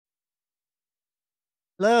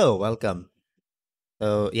Hello, welcome.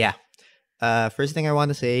 First thing I want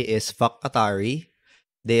to say is fuck Atari.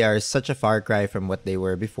 They are such a far cry from what they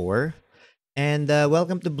were before. And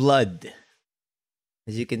welcome to Blood.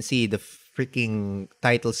 As you can see, the freaking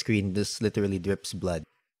title screen just literally drips blood.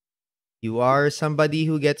 You are somebody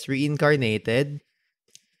who gets reincarnated,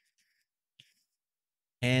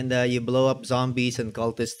 and you blow up zombies and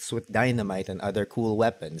cultists with dynamite and other cool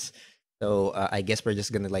weapons. So I guess we're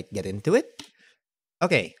just gonna get into it.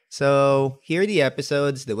 Okay, so here are the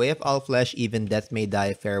episodes: The Way of All Flesh, Even Death May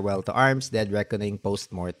Die, Farewell to Arms, Dead Reckoning,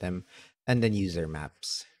 Postmortem, and then user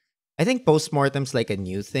maps. I think postmortem's like a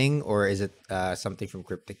new thing, or is it something from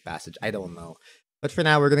Cryptic Passage? I don't know. But for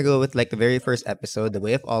now, we're gonna go with the very first episode, The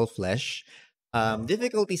Way of All Flesh.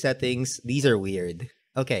 Difficulty settings, these are weird.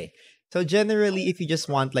 Okay, so generally, if you just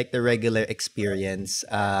want the regular experience,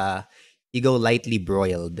 you go Lightly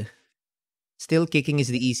Broiled. Still Kicking is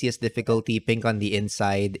the easiest difficulty. Pink on the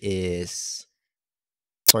inside is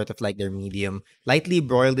sort of their medium. Lightly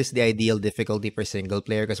Broiled is the ideal difficulty for single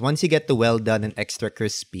player because once you get to Well Done and Extra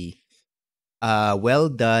Crispy, Well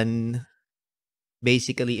Done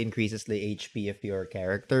basically increases the HP of your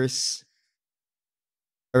characters.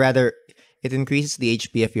 Or rather, it increases the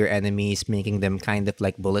HP of your enemies, making them kind of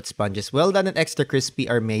like bullet sponges. Well Done and Extra Crispy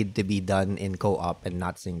are made to be done in co-op and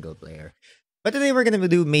not single player. But today we're going to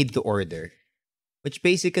do Made to Order, which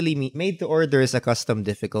basically Made to Order is a custom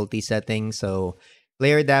difficulty setting. So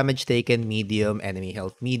player damage taken, medium, enemy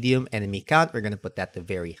health, medium, enemy count, we're going to put that to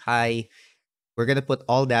very high. We're going to put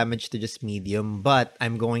all damage to just medium, but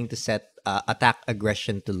I'm going to set attack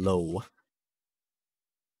aggression to low.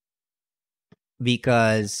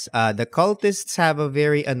 Because the cultists have a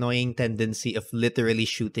very annoying tendency of literally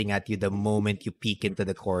shooting at you the moment you peek into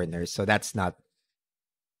the corner. So that's not...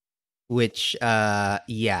 Which,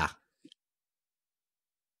 yeah.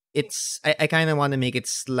 I kind of want to make it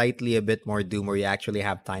slightly a bit more Doom where you actually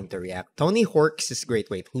have time to react. Tony Hawk's is great.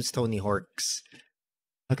 Wait, who's Tony Hawk's?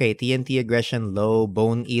 Okay, TNT aggression low,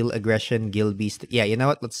 Bone Eel aggression, Gill Beast. Yeah, you know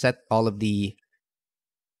what? Let's set all of the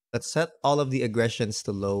aggressions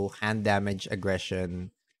to low. Hand damage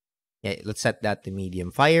aggression. Yeah, let's set that to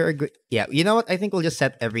medium. Yeah, you know what? I think we'll just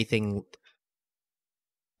set everything.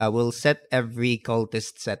 We'll set every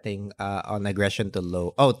cultist setting on aggression to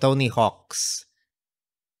low. Oh, Tony Hawk's.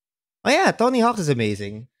 Oh yeah, Tony Hawk's is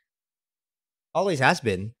amazing. Always has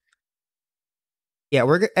been.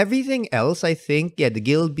 Yeah, everything else, I think, yeah, the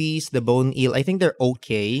Gill Beast, the Bone Eel, I think they're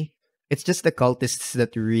okay. It's just the cultists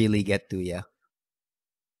that really get to ya.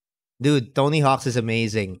 Dude, Tony Hawk's is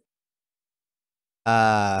amazing.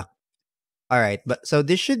 Alright, but so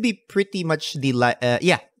this should be pretty much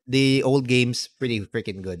the old game's pretty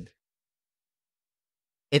freaking good.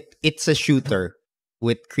 It's a shooter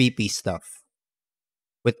with creepy stuff.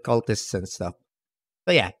 With cultists and stuff.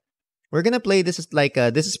 So yeah, we're gonna play this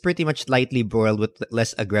is pretty much Lightly Broiled with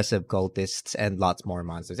less aggressive cultists and lots more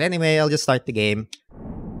monsters. Anyway, I'll just start the game.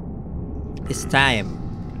 It's time.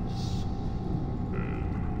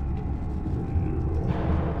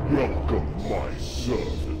 Welcome, my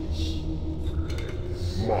servants,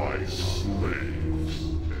 my slaves.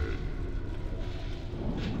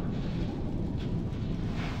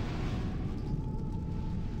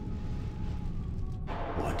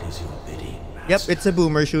 What is your bidding, master? Yep, it's a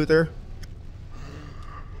boomer shooter.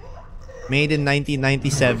 Made in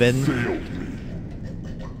 1997. Failed me.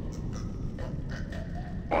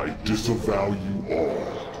 I disavow you all.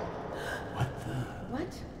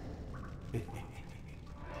 What?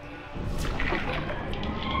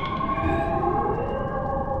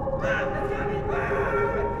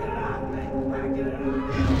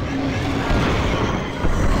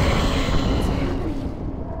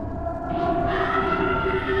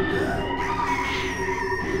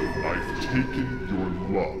 I've taken your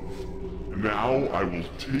love. Now I will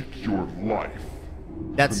take your life.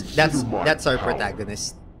 That's our power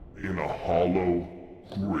protagonist. in a hollow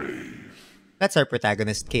grave. That's our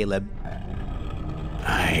protagonist, Caleb.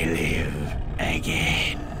 I live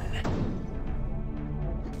again.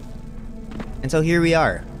 And so here we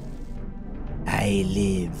are. I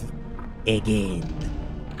live again.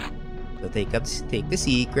 So take the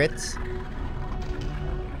secrets.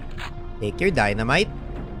 Take your dynamite.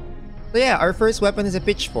 So yeah, our first weapon is a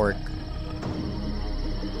pitchfork.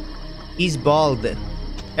 He's bald.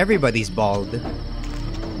 Everybody's bald.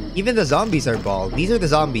 Even the zombies are bald. These are the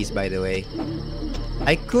zombies, by the way.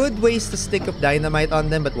 I could waste a stick of dynamite on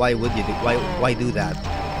them, but why would you do? Why do that?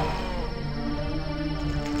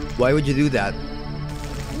 Why would you do that?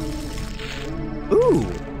 Ooh,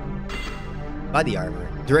 body armor,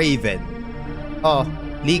 Draven. Oh,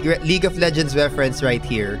 League of Legends reference right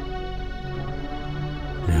here.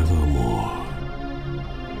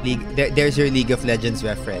 There's your League of Legends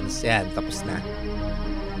reference. Yan, tapos na.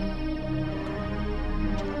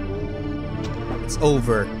 It's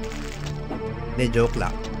over. De joke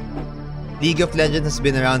lang. League of Legends has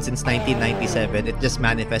been around since 1997. It just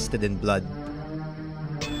manifested in blood.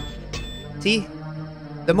 See?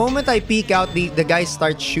 The moment I peek out, the guy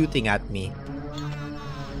starts shooting at me.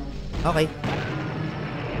 Okay.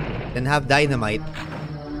 Then have dynamite.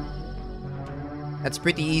 That's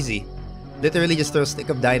pretty easy. Literally just throw a stick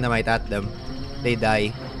of dynamite at them. They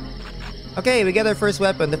die. Okay, we get our first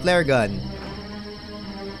weapon, the flare gun.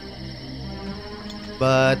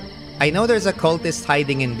 But I know there's a cultist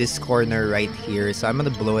hiding in this corner right here, so I'm gonna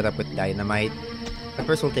blow it up with dynamite. But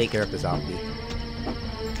first we'll take care of the zombie.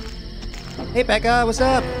 Hey Pekka, what's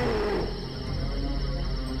up?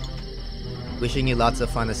 Wishing you lots of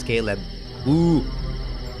fun as Caleb. Ooh.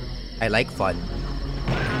 I like fun.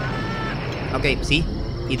 Okay, see?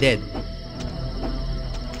 He did.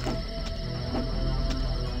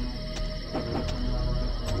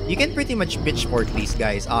 You can pretty much pitchfork these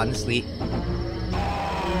guys, honestly.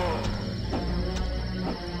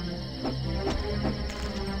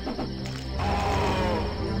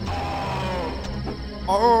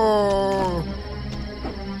 Oh!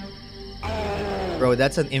 Bro,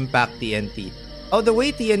 that's an impact TNT. Oh, the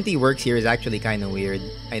way TNT works here is actually kind of weird.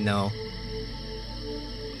 I know.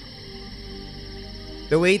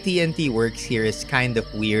 The way TNT works here is kind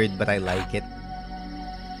of weird, but I like it.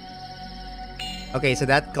 Okay, so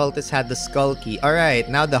that cultist had the skull key. Alright,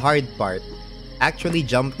 now the hard part. Actually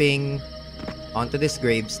jumping onto this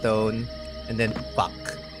gravestone, and then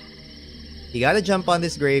fuck. You gotta jump on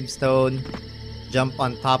this gravestone, jump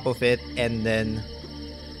on top of it, and then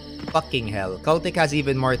fucking hell. Cultic has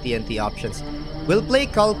even more TNT options. I'll play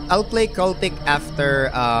Cultic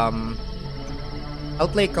after I'll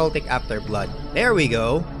play Cultic after Blood. There we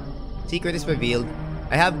go. Secret is revealed.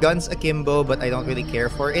 I have guns akimbo, but I don't really care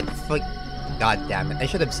for it. God damn it. I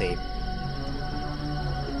should have saved.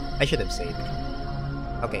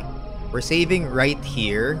 Okay. We're saving right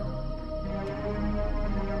here.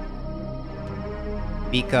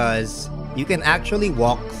 Because you can actually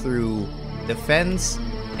walk through the fence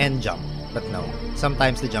and jump. But no.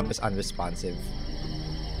 Sometimes the jump is unresponsive.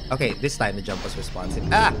 Okay, this time the jump was responsive.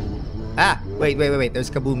 Ah! Ah! Wait. There's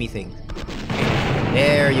a kaboomy thing.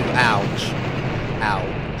 There you go. Ouch. Ow.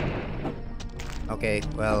 Okay,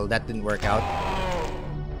 well, that didn't work out.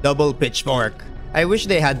 Double pitchfork. I wish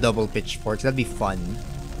they had double pitchforks. That'd be fun.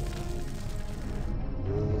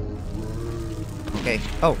 Okay.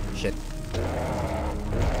 Oh, shit.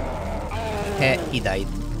 Heh, he died.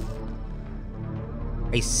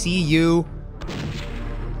 I see you.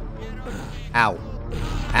 Ow.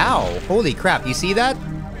 Ow. Holy crap. You see that?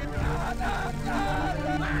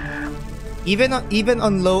 Even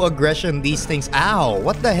on low aggression, these things... Ow.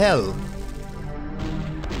 What the hell?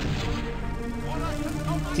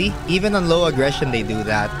 See? Even on low aggression, they do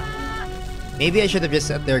that. Maybe I should have just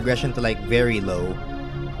set their aggression to like very low.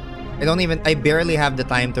 I barely have the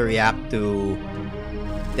time to react to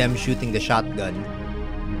them shooting the shotgun.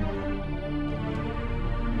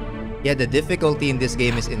 Yeah, the difficulty in this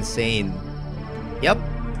game is insane. Yep,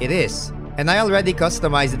 it is. And I already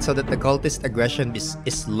customized it so that the cultist aggression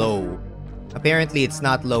is low. Apparently, it's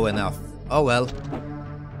not low enough. Oh well.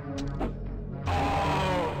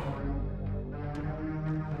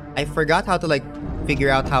 I forgot how to like figure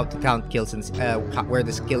out how to count kills and where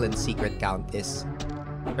the skill and secret count is.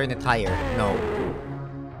 Turn it higher. No.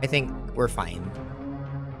 I think we're fine.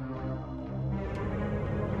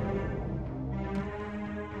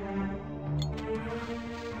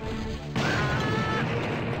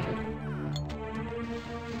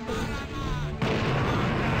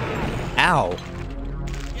 Ow!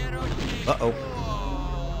 Uh-oh.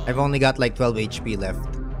 I've only got like 12 HP left.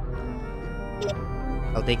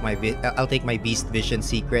 I'll take my beast vision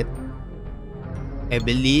secret. I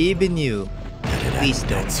believe in you. Please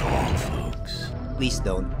don't. That's all, folks. Please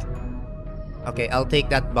don't. Okay, I'll take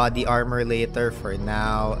that body armor later. For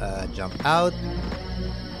now, jump out.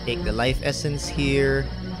 Take the life essence here.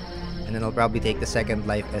 And then I'll probably take the second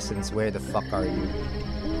life essence. Where the fuck are you?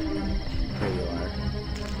 There you are.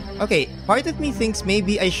 Okay, part of me thinks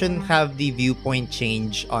maybe I shouldn't have the viewpoint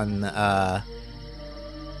change on,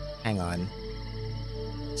 hang on.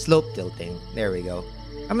 Slope tilting. There we go.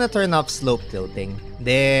 I'm gonna turn off slope tilting.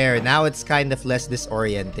 There, now it's kind of less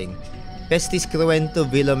disorienting. Pestis cruento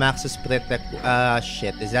vilomaxus protect...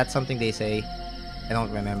 shit, is that something they say? I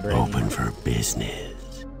don't remember Open anymore. for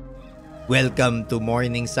business. Welcome to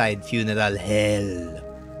Morningside Funeral Hell.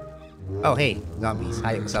 Oh, hey, zombies.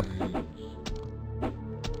 Hi, what's up?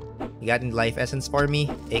 You got any life essence for me?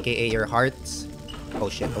 AKA your hearts? Oh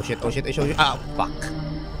shit, oh shit, oh shit, oh shit. Ah, fuck.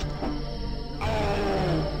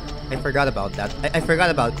 I forgot about that. I forgot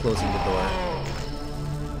about closing the door.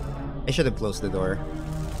 I should have closed the door.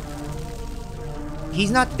 He's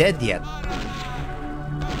not dead yet.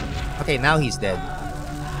 Okay, now he's dead.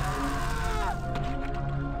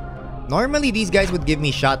 Normally, these guys would give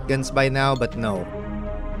me shotguns by now, but no.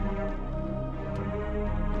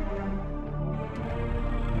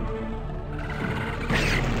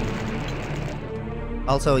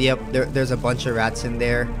 Also, yep, there's a bunch of rats in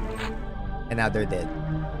there. And now they're dead.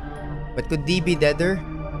 But could D be deader?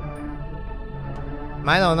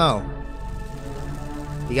 I don't know.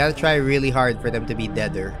 You gotta try really hard for them to be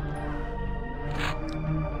deader.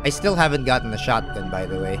 I still haven't gotten a shotgun, by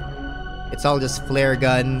the way. It's all just flare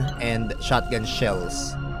gun and shotgun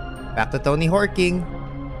shells. Back to Tony Hawking.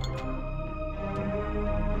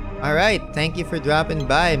 Alright, thank you for dropping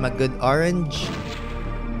by, my good orange.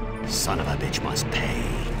 Son of a bitch must pay.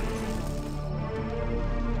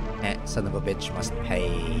 Son of a bitch must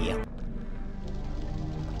pay.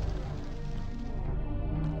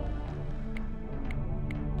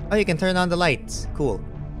 Oh, you can turn on the lights. Cool.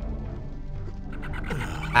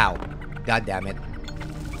 Ow. God damn it.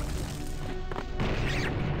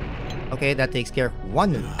 Okay, that takes care of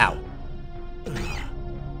one. Ow.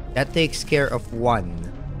 That takes care of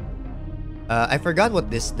one. I forgot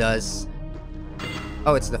what this does.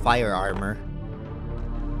 Oh, it's the fire armor.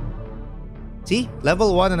 See?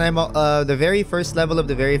 Level 1 and I'm the very first level of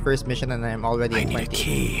the very first mission and I'm already at 20. I need a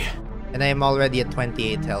key. And I am already at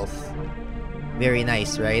 28 health. Very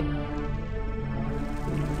nice, right?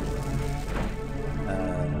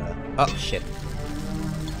 Oh, shit.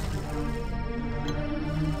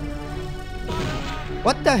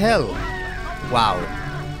 What the hell? Wow.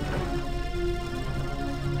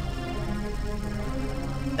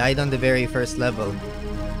 Died on the very first level.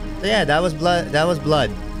 So yeah, that was blood. That was blood.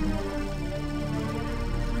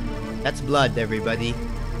 That's blood, everybody.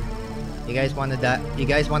 You guys want to die? You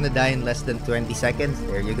guys want to die in less than 20 seconds?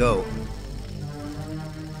 There you go.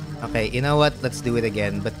 Okay, you know what? Let's do it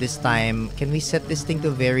again. But this time, can we set this thing to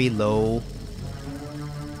very low?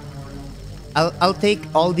 I'll take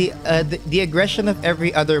all the aggression of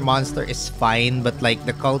every other monster is fine, but like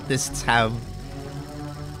the cultists have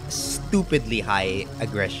stupidly high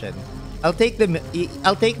aggression. I'll take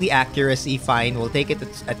the accuracy fine. We'll take it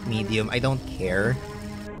at medium. I don't care.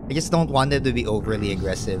 I just don't want it to be overly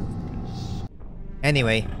aggressive.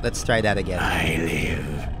 Anyway, let's try that again. I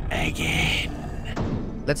live again.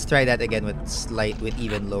 Let's try that again with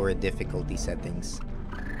even lower difficulty settings.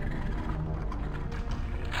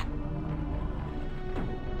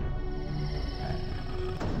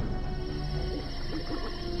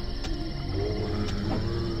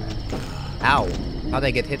 Ow! How'd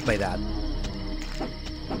I get hit by that?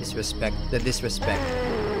 Disrespect. The disrespect.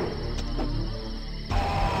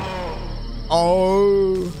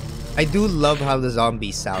 Oh! I do love how the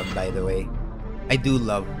zombies sound, by the way. I do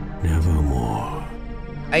love. Nevermore.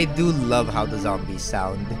 I do love how the zombies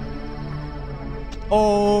sound.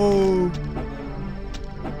 Oh!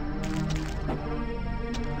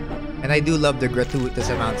 And I do love the gratuitous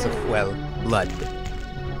amounts of, well, blood.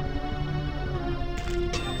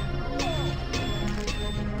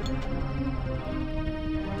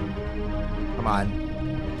 Come on.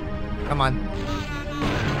 Come on.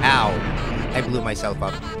 Ow. I blew myself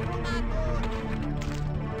up.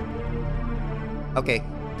 Okay.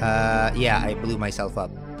 Yeah, I blew myself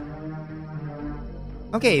up.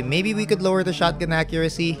 Okay, maybe we could lower the shotgun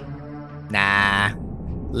accuracy. Nah.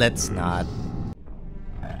 Let's not.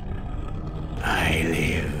 I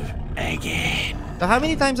live again. So how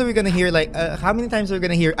many times are we gonna hear how many times are we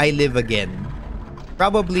gonna hear I live again?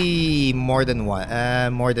 Probably more than one.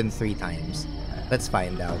 More than 3 times. Let's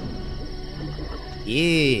find out.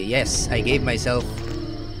 Yeah, yes, I gave myself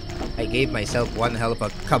one hell of a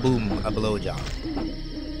kaboom, a blowjob.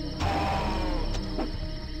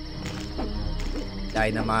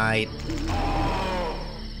 Dynamite.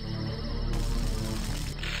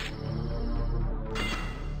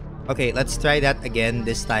 Okay, let's try that again,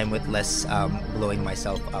 this time with less blowing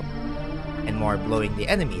myself up and more blowing the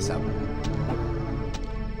enemies up.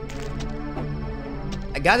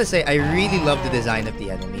 I gotta say, I really love the design of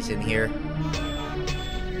the enemies in here.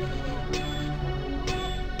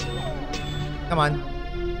 Come on.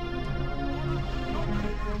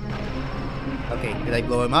 Okay, did I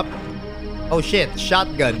blow him up? Oh shit,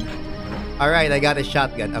 shotgun. Alright, I got a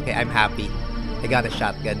shotgun. Okay, I'm happy. I got a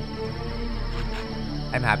shotgun.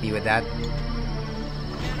 I'm happy with that.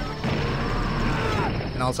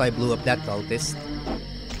 And also I blew up that cultist.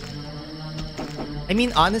 I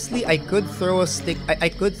mean, honestly, I could throw a stick. I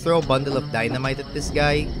could throw a bundle of dynamite at this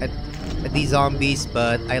guy, at these zombies,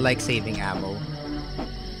 but I like saving ammo.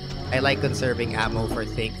 I like conserving ammo for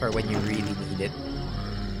when you really need it.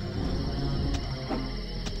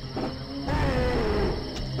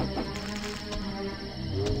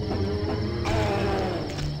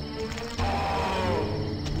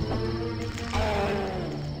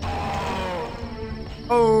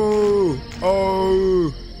 Oh!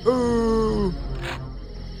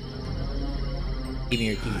 Give me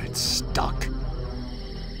your keys. It's stuck.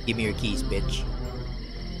 Give me your keys, bitch.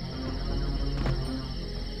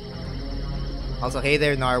 Also, hey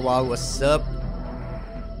there, Narwhal. What's up?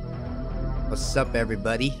 What's up,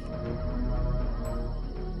 everybody?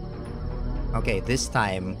 Okay, this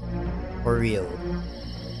time, for real.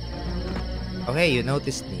 Oh, hey, you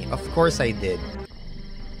noticed me. Of course I did.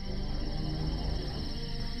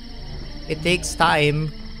 It takes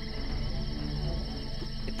time.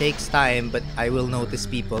 It takes time, but I will notice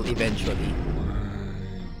people eventually.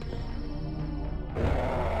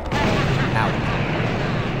 Ow.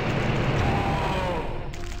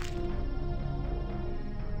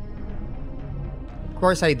 Of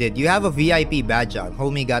course I did. You have a VIP badge on.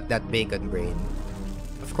 Homie got that bacon brain.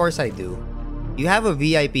 Of course I do. You have a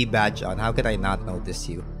VIP badge on. How could I not notice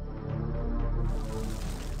you?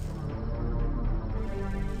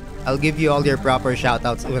 I'll give you all your proper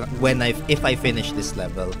shoutouts if I finish this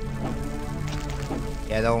level.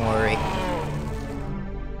 Yeah, don't worry.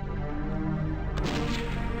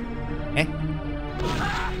 Eh?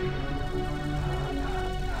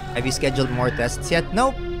 Have you scheduled more tests yet?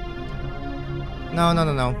 Nope.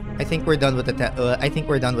 No. I think we're done with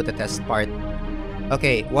the test part.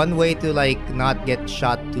 Okay, one way to like not get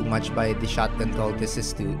shot too much by the shotgun cultist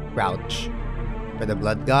is to crouch for the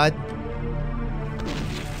blood god.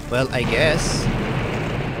 Well, I guess.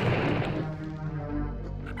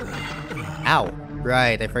 Ow.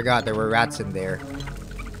 Right, I forgot there were rats in there.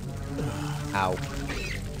 Ow.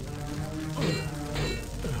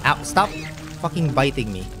 Ow, stop fucking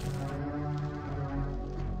biting me.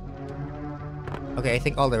 Okay, I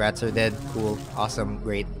think all the rats are dead. Cool. Awesome.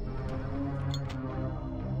 Great.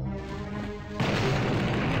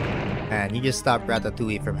 Man, you just stopped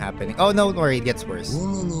Ratatouille from happening. Oh, no, don't worry. It gets worse.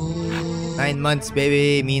 9 months,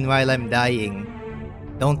 baby. Meanwhile, I'm dying.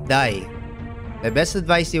 Don't die. The best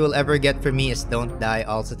advice you will ever get from me is don't die.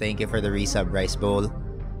 Also, thank you for the resub, Rice Bowl.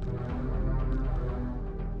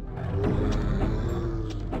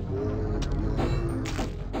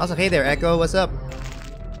 Also, hey there, Echo. What's up?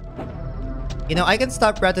 You know, I can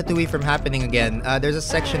stop Ratatouille from happening again. There's a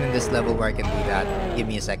section in this level where I can do that. Give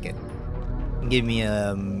me a second. Give me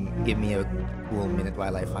a cool minute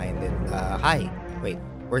while I find it. Hi. Wait,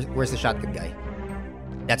 where's the shotgun guy?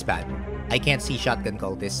 That's bad. I can't see shotgun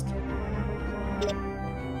cultist.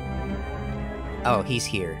 Oh, he's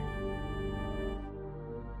here.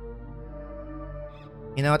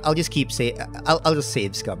 You know what? I'll just I'll just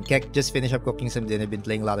save scum. Kek, just finish up cooking some dinner. Been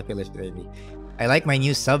playing a lot of Pillars lately. I like my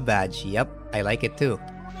new sub badge. Yep, I like it too.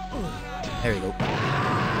 There we go.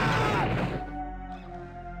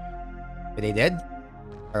 Are they dead?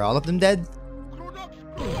 Are all of them dead?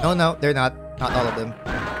 No, they're not. Not all of them.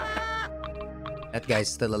 That guy's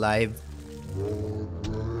still alive.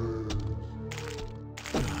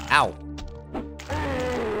 Ow.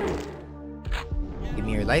 Give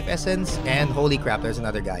me your life essence, and holy crap, there's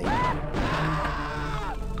another guy.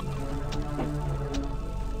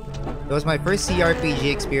 It was my first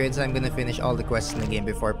CRPG experience. I'm gonna finish all the quests in the game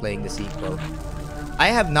before playing the sequel. I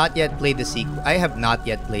have not yet played the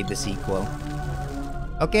sequel.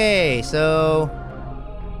 Okay, so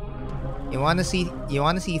you wanna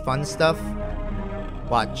see fun stuff?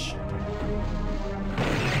 Watch.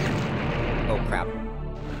 Oh crap.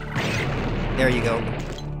 There you go.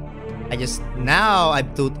 Now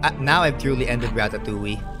I've truly ended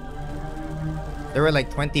Ratatouille. There were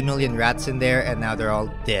like 20 million rats in there, and now they're all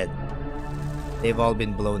dead. They've all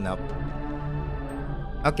been blown up.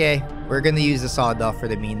 Okay, we're gonna use the sawed-off for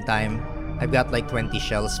the meantime. I've got like 20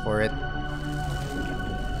 shells for it.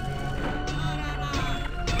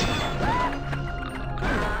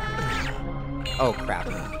 Oh crap.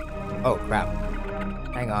 Oh crap.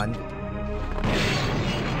 Hang on.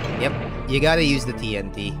 Yep, you gotta use the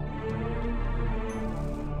TNT.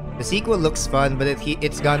 The sequel looks fun, but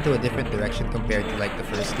it's gone to a different direction compared to like the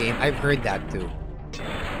first game. I've heard that too.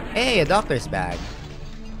 Hey, a doctor's bag.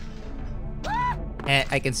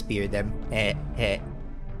 I can spear them.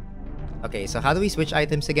 Okay, so how do we switch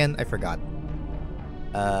items again? I forgot.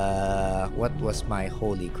 What was my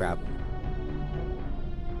holy crap?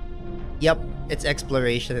 Yep, it's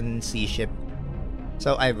exploration and sea ship.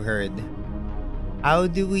 So I've heard. How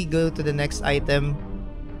do we go to the next item?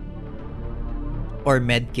 Or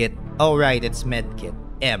medkit? Oh, right, it's medkit.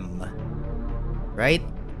 M. Right?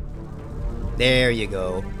 There you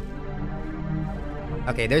go.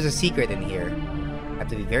 Okay, there's a secret in here. Have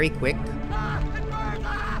to be very quick.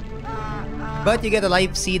 But you get a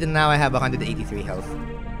life seed and now I have 183 health.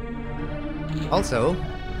 Also,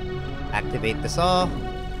 activate the saw,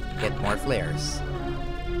 get more flares.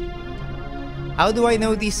 How do I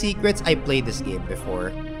know these secrets? I played this game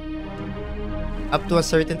before. Up to a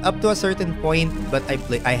certain point, but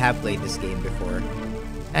I have played this game before.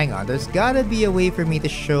 Hang on, there's gotta be a way for me to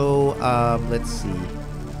show let's see.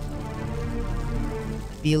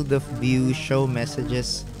 Field of view, show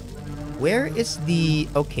messages. Where is the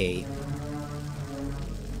okay.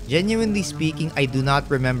 Genuinely speaking, I do not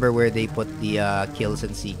remember where they put the kills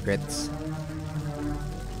and secrets.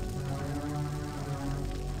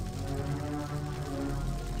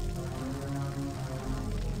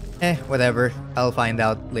 Whatever. I'll find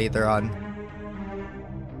out later on.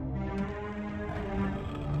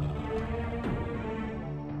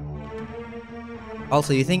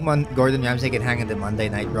 Also, you think Gordon Ramsay can hang in the Monday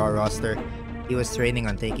Night Raw roster? He was training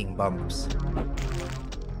on taking bumps.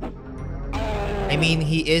 I mean,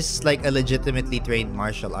 he is like a legitimately trained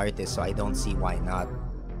martial artist, so I don't see why not.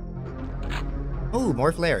 Oh,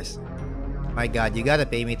 more flares. My god, you gotta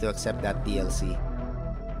pay me to accept that DLC.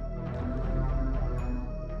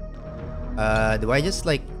 Do I just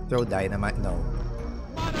like throw dynamite? No.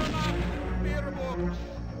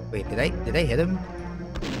 Wait, did I hit him?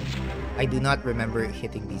 I do not remember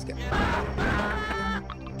hitting these guys.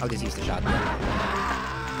 I'll just use the shotgun.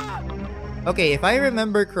 Okay, if I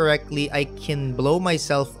remember correctly, I can blow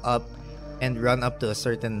myself up and run up to a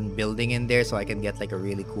certain building in there so I can get like a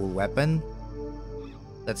really cool weapon.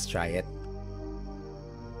 Let's try it.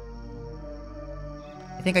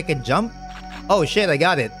 I think I can jump. Oh shit, I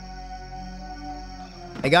got it.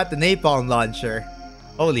 I got the napalm launcher.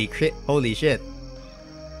 Holy shit.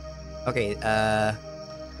 Okay,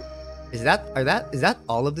 is that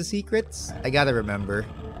all of the secrets? I gotta remember.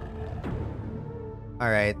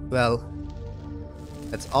 Alright, well,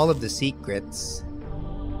 that's all of the secrets.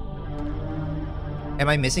 Am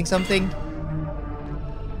I missing something?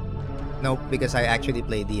 Nope, because I actually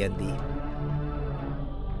play D&D.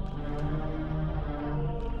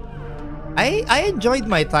 I enjoyed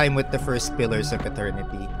my time with the first Pillars of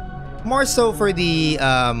Eternity. More so for the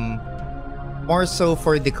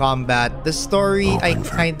combat. The story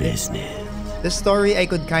the story I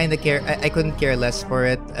could kind of care. I couldn't care less for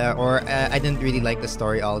it, or I didn't really like the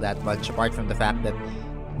story all that much. Apart from the fact that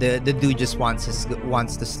the dude just wants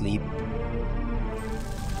to sleep.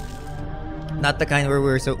 Not the kind where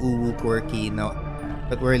we're so ooh quirky, no,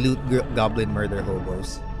 but we're loot goblin murder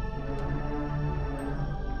hobos.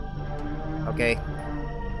 Okay.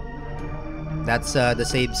 That's the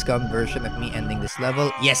Save Scum version of me ending this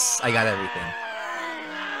level. Yes, I got everything.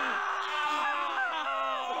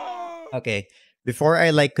 Okay. Before I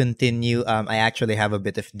like continue, I actually have a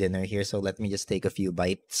bit of dinner here, so let me just take a few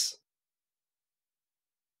bites.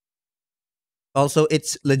 Also,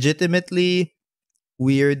 it's legitimately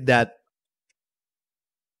weird that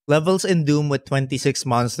levels in Doom with 26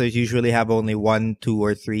 monsters usually have only 1, 2,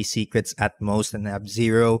 or 3 secrets at most and have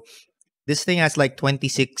 0. This thing has like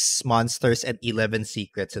 26 monsters and 11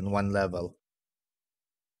 secrets in one level.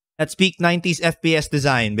 That's peak 90s FPS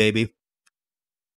design, baby.